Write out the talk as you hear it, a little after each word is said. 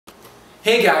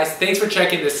Hey guys, thanks for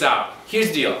checking this out. Here's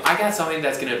the deal. I got something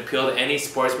that's going to appeal to any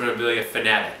sports memorabilia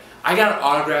fanatic. I got an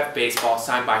autographed baseball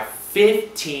signed by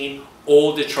 15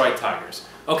 old Detroit Tigers.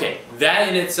 Okay, that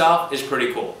in itself is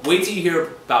pretty cool. Wait till you hear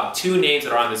about two names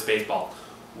that are on this baseball.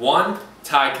 One,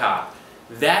 Ty Cobb.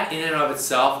 That in and of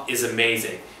itself is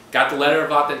amazing. Got the letter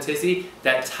of authenticity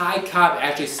that Ty Cobb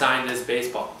actually signed this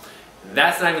baseball.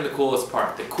 That's not even the coolest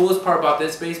part. The coolest part about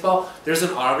this baseball, there's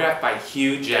an autograph by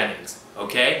Hugh Jennings.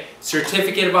 Okay?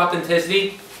 Certificate of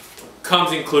authenticity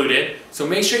comes included. So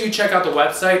make sure you check out the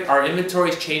website. Our inventory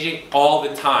is changing all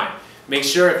the time. Make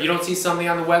sure if you don't see something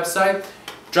on the website,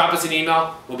 drop us an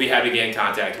email. We'll be happy to get in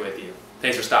contact with you.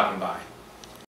 Thanks for stopping by.